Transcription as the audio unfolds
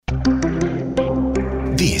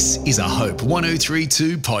This is a Hope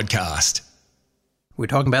 1032 podcast. We're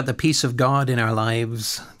talking about the peace of God in our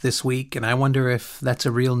lives this week, and I wonder if that's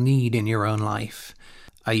a real need in your own life.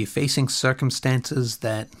 Are you facing circumstances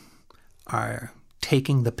that are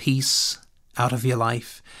taking the peace out of your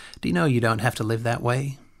life? Do you know you don't have to live that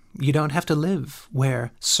way? You don't have to live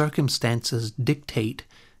where circumstances dictate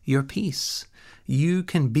your peace. You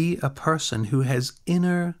can be a person who has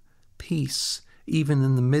inner peace, even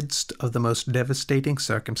in the midst of the most devastating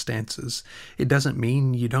circumstances. It doesn't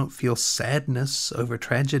mean you don't feel sadness over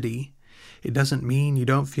tragedy. It doesn't mean you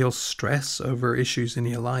don't feel stress over issues in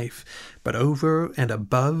your life. But over and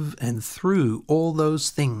above and through all those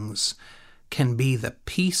things can be the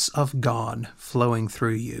peace of God flowing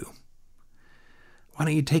through you. Why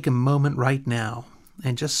don't you take a moment right now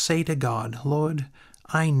and just say to God, Lord,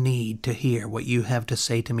 I need to hear what you have to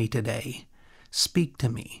say to me today. Speak to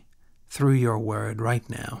me through your word right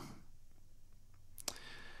now.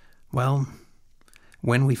 Well,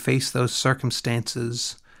 when we face those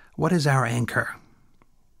circumstances, what is our anchor?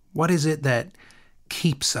 What is it that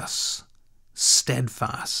keeps us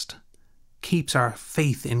steadfast, keeps our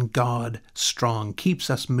faith in God strong, keeps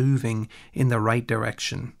us moving in the right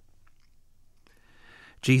direction?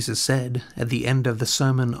 Jesus said at the end of the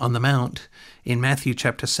Sermon on the Mount in Matthew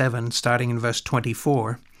chapter 7, starting in verse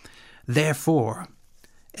 24, "Therefore,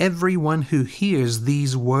 everyone who hears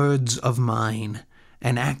these words of mine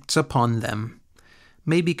and acts upon them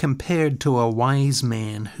may be compared to a wise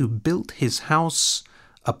man who built his house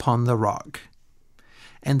upon the rock.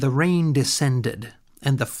 And the rain descended,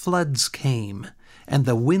 and the floods came, and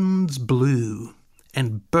the winds blew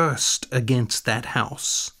and burst against that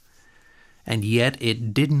house. And yet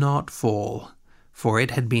it did not fall, for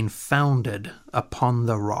it had been founded upon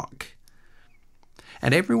the rock.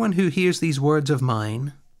 And everyone who hears these words of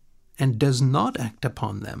mine and does not act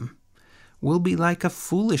upon them will be like a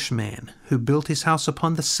foolish man who built his house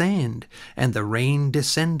upon the sand, and the rain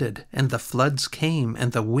descended, and the floods came,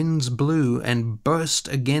 and the winds blew and burst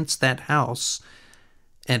against that house,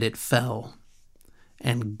 and it fell,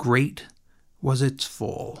 and great was its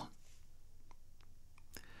fall."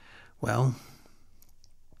 Well,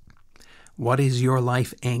 what is your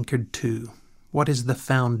life anchored to? What is the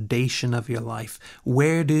foundation of your life?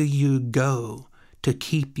 Where do you go to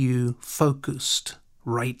keep you focused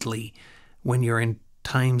rightly when you're in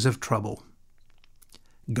times of trouble?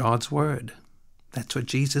 God's Word. That's what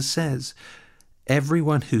Jesus says.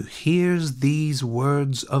 Everyone who hears these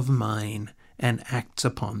words of mine and acts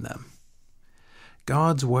upon them.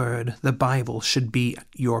 God's Word, the Bible, should be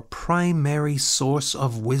your primary source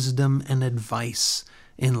of wisdom and advice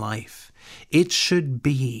in life. It should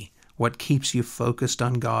be what keeps you focused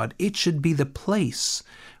on God. It should be the place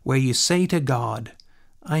where you say to God,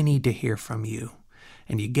 I need to hear from you.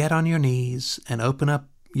 And you get on your knees and open up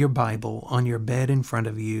your Bible on your bed in front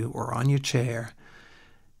of you or on your chair,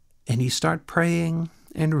 and you start praying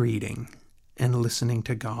and reading and listening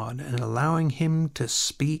to God and allowing Him to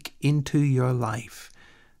speak into your life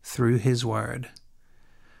through His Word.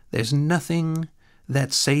 There's nothing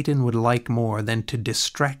that Satan would like more than to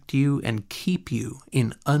distract you and keep you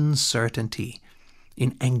in uncertainty,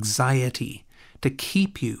 in anxiety, to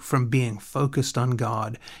keep you from being focused on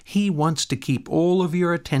God. He wants to keep all of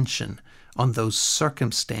your attention on those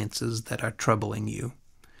circumstances that are troubling you.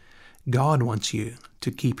 God wants you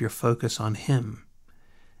to keep your focus on Him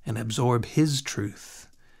and absorb His truth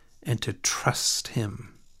and to trust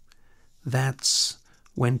Him. That's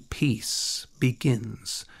when peace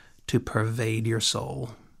begins to pervade your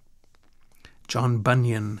soul. John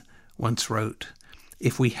Bunyan once wrote,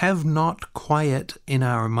 "If we have not quiet in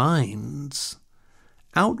our minds,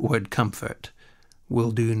 outward comfort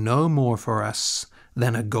will do no more for us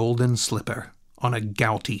than a golden slipper on a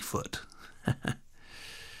gouty foot."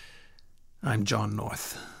 I'm John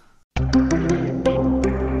North.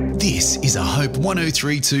 This is a Hope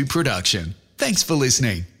 1032 production. Thanks for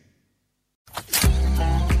listening.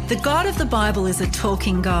 The God of the Bible is a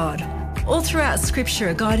talking God. All throughout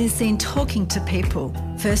Scripture, God is seen talking to people,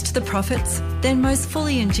 first to the prophets, then most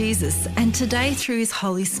fully in Jesus, and today through His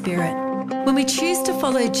Holy Spirit. When we choose to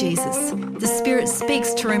follow Jesus, the Spirit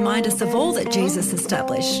speaks to remind us of all that Jesus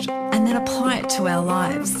established and then apply it to our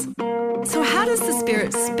lives. So how does the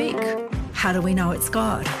Spirit speak? How do we know it's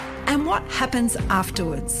God? And what happens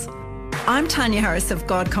afterwards? I'm Tanya Harris of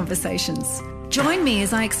God Conversations. Join me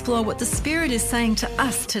as I explore what the Spirit is saying to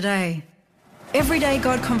us today. Everyday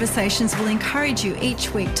God Conversations will encourage you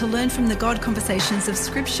each week to learn from the God Conversations of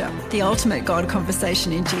Scripture, the ultimate God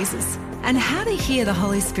conversation in Jesus, and how to hear the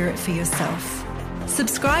Holy Spirit for yourself.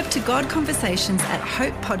 Subscribe to God Conversations at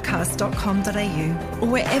hopepodcast.com.au or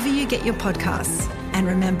wherever you get your podcasts. And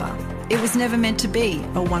remember, it was never meant to be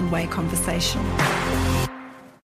a one-way conversation.